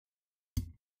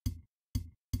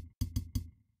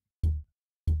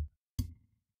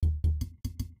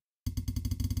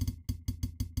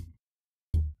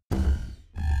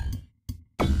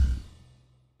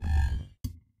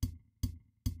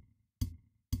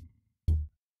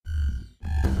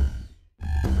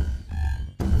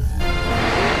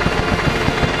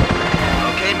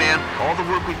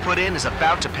in is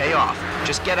about to pay off.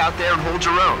 Just get out there and hold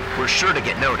your own. We're sure to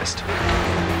get noticed.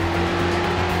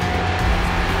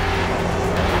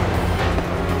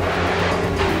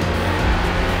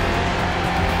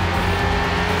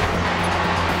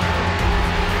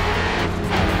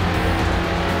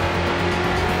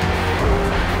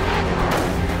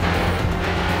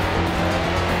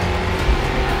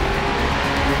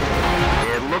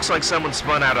 Looks like someone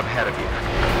spun out ahead of you.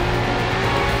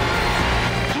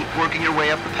 Keep working your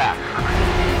way up the pack.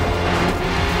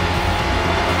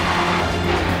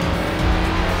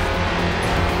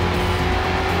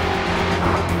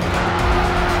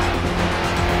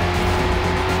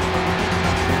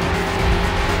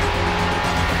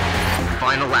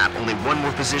 Final lap, only one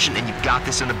more position and you've got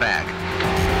this in the bag.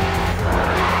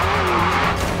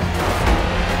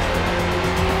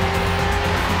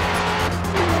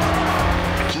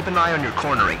 Keep an eye on your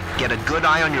cornering. Get a good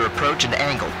eye on your approach and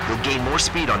angle. You'll gain more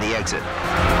speed on the exit.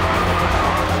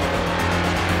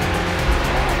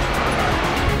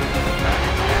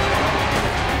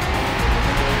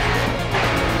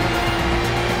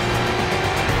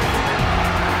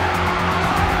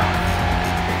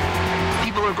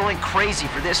 People are going crazy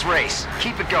for this race.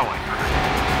 Keep it going.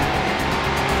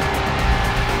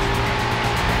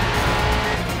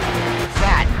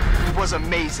 Was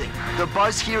amazing. The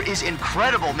buzz here is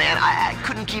incredible, man. I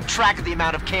couldn't keep track of the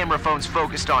amount of camera phones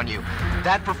focused on you.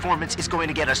 That performance is going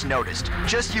to get us noticed.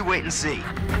 Just you wait and see.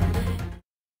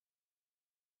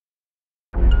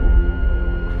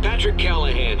 Patrick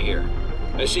Callahan here.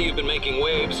 I see you've been making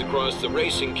waves across the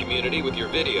racing community with your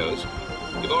videos.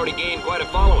 You've already gained quite a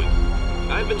following.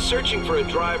 I've been searching for a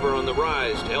driver on the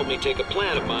rise to help me take a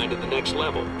plan of mine to the next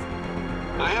level.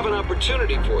 I have an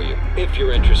opportunity for you, if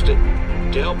you're interested,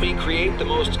 to help me create the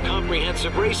most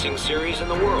comprehensive racing series in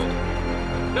the world.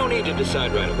 No need to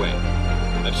decide right away.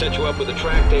 I've set you up with a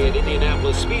track day at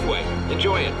Indianapolis Speedway.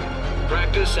 Enjoy it.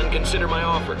 Practice and consider my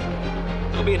offer.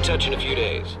 I'll be in touch in a few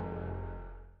days.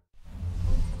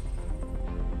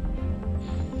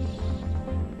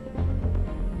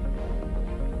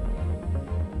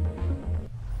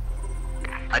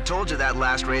 I told you that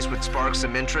last race would spark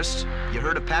some interest. You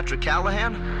heard of Patrick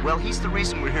Callahan? Well, he's the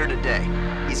reason we're here today.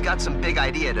 He's got some big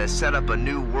idea to set up a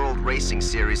new world racing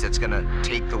series that's gonna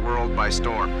take the world by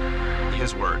storm.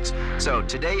 His words. So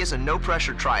today is a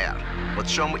no-pressure tryout.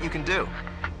 Let's show him what you can do.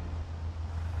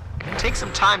 Take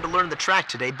some time to learn the track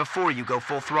today before you go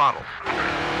full throttle.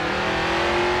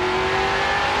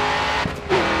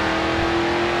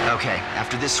 Okay,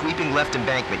 after this sweeping left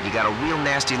embankment, you got a real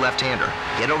nasty left-hander.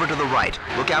 Get over to the right.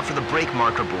 Look out for the brake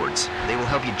marker boards. They will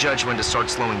help you judge when to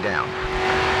start slowing down.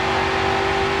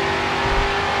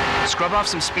 Scrub off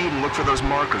some speed and look for those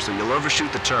markers so you'll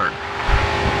overshoot the turn.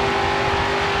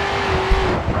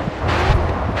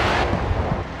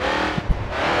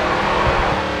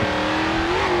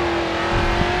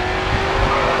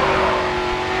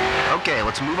 Okay,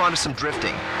 let's move on to some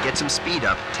drifting. Get some speed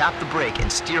up, tap the brake,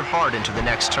 and steer hard into the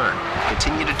next turn.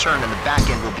 Continue to turn and the back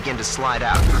end will begin to slide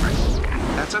out.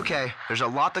 That's okay. There's a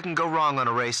lot that can go wrong on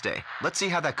a race day. Let's see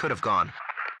how that could have gone.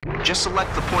 Just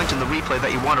select the point in the replay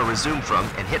that you want to resume from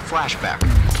and hit flashback.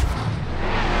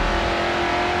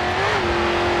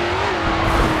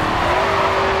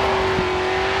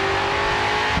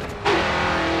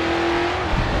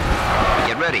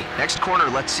 Get ready. Next corner,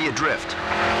 let's see a drift.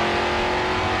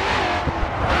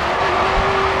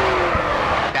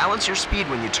 Balance your speed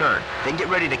when you turn, then get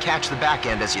ready to catch the back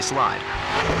end as you slide.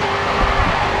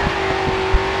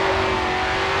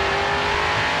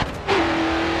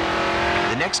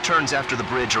 The next turns after the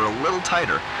bridge are a little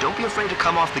tighter. Don't be afraid to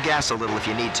come off the gas a little if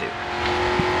you need to.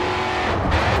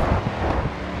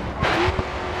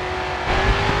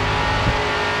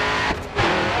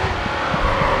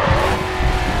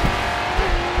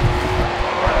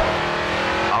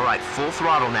 All right, full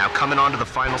throttle now, coming onto the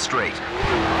final straight.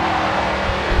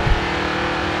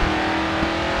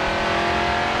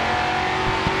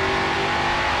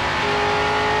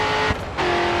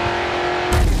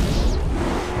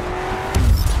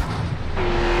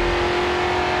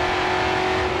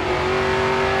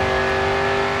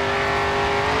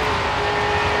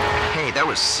 That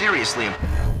was seriously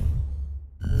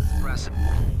impressive.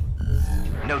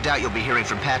 No doubt you'll be hearing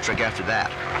from Patrick after that.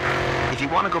 If you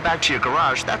want to go back to your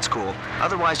garage, that's cool.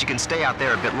 Otherwise, you can stay out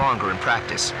there a bit longer and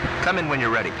practice. Come in when you're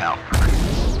ready, pal.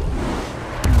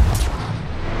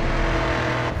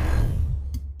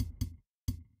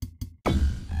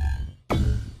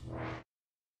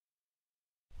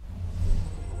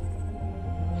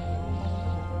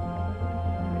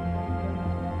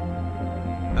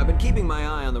 I've been keeping my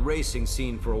eye on the racing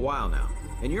scene for a while now.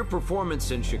 And your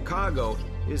performance in Chicago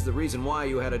is the reason why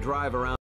you had to drive around